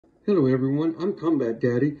Hello everyone, I'm Combat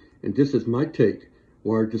Daddy, and this is my take,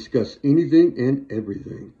 where I discuss anything and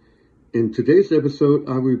everything. In today's episode,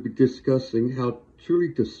 I will be discussing how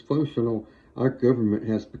truly dysfunctional our government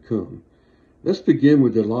has become. Let's begin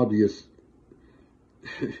with the lobbyists.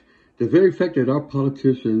 The very fact that our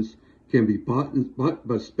politicians can be bought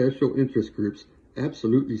by special interest groups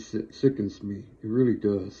absolutely sickens me. It really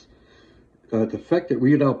does. The fact that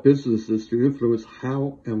we allow businesses to influence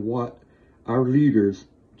how and what our leaders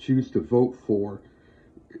choose to vote for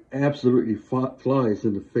absolutely flies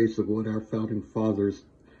in the face of what our founding fathers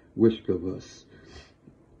wished of us.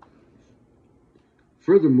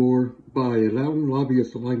 Furthermore, by allowing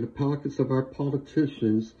lobbyists to line the pockets of our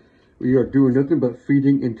politicians, we are doing nothing but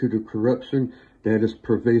feeding into the corruption that is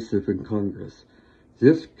pervasive in Congress.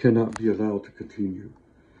 This cannot be allowed to continue.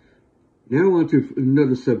 Now on to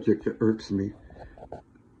another subject that irks me.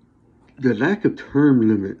 The lack of term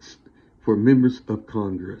limits for members of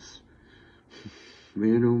Congress.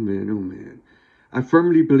 Man, oh man, oh man. I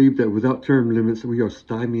firmly believe that without term limits, we are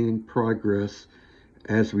stymieing progress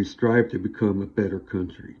as we strive to become a better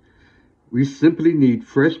country. We simply need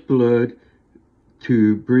fresh blood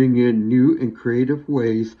to bring in new and creative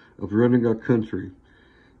ways of running our country.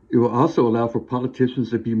 It will also allow for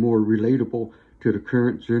politicians to be more relatable to the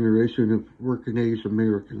current generation of working age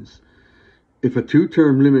Americans. If a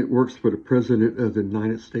two-term limit works for the President of the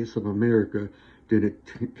United States of America, then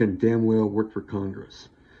it can damn well work for Congress.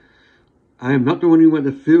 I am not the only one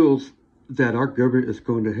that feels that our government is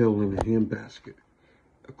going to hell in a handbasket.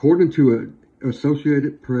 According to an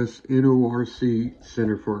Associated Press NORC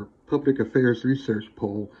Center for Public Affairs Research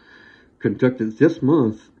poll conducted this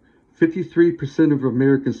month, 53% of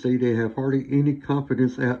Americans say they have hardly any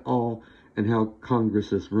confidence at all in how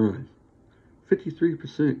Congress is run.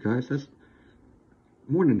 53%, guys. That's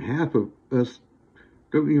more than half of us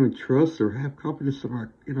don't even trust or have confidence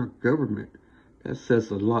in our government. That says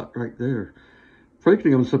a lot right there.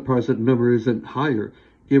 Frankly, I'm surprised that number isn't higher,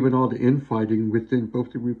 given all the infighting within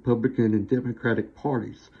both the Republican and Democratic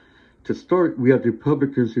parties. To start, we have the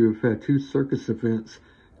Republicans who have had two circus events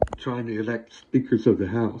trying to elect speakers of the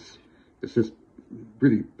House. It's just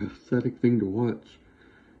really pathetic thing to watch.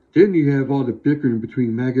 Then you have all the bickering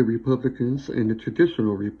between MAGA Republicans and the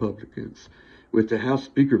traditional Republicans, with the House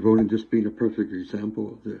Speaker voting just being a perfect example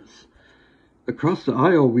of this. Across the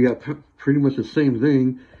aisle, we have pretty much the same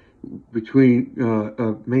thing between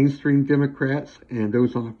mainstream Democrats and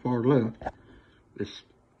those on the far left. There's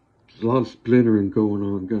a lot of splintering going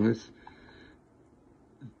on, guys.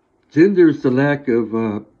 Then there's the lack of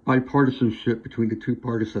bipartisanship between the two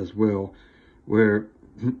parties as well, where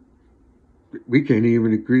we can't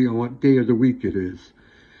even agree on what day of the week it is.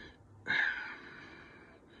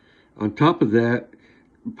 On top of that,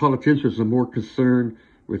 politicians are more concerned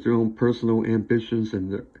with their own personal ambitions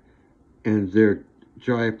and their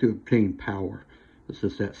drive to obtain power. It's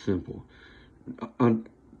just that simple. And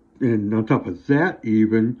on top of that,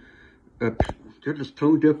 even they're just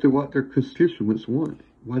tone deaf to what their constituents want.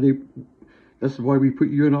 That's why we put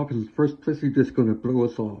you in office in the first place. You're just going to blow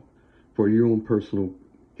us off for your own personal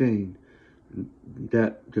gain.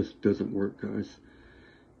 That just doesn't work, guys.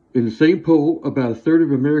 In the same poll, about a third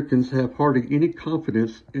of Americans have hardly any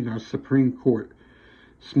confidence in our Supreme Court.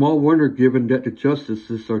 Small wonder, given that the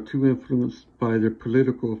justices are too influenced by their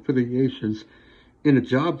political affiliations in a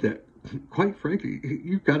job that, quite frankly,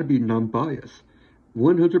 you've got to be non-biased.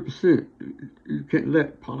 100%. You can't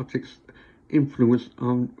let politics influence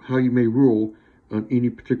on how you may rule on any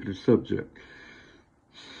particular subject.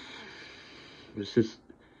 It's just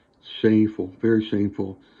shameful, very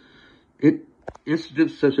shameful.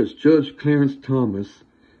 Incidents such as Judge Clarence Thomas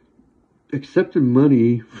accepted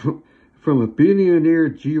money from a billionaire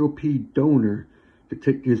GOP donor to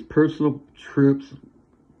take his personal trips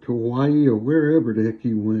to Hawaii or wherever the heck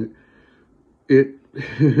he went.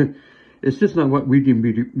 It's just not what we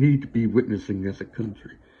need to be witnessing as a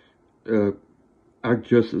country. Our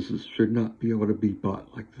justices should not be able to be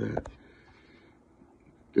bought like that.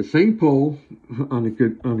 The same poll, on a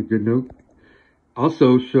good note,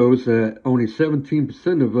 also shows that only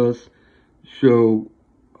 17% of us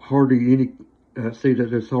say that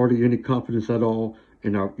there's hardly any confidence at all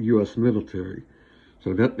in our U.S. military.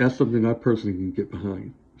 So that's something I personally can get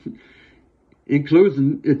behind. In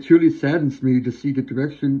closing, it truly saddens me to see the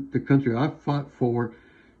direction the country I fought for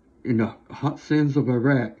in the hot sands of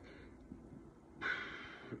Iraq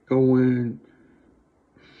going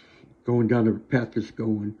down the path it's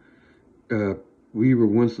going. We were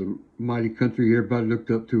once a mighty country. Everybody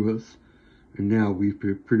looked up to us. And now we've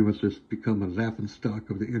pretty much just become a laughingstock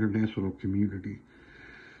of the international community.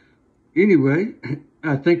 Anyway,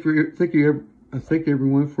 I thank you I thank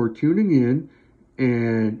everyone for tuning in,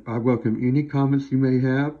 and I welcome any comments you may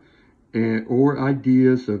have or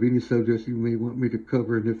ideas of any subjects you may want me to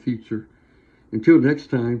cover in the future. Until next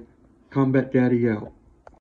time, Combat Daddy out.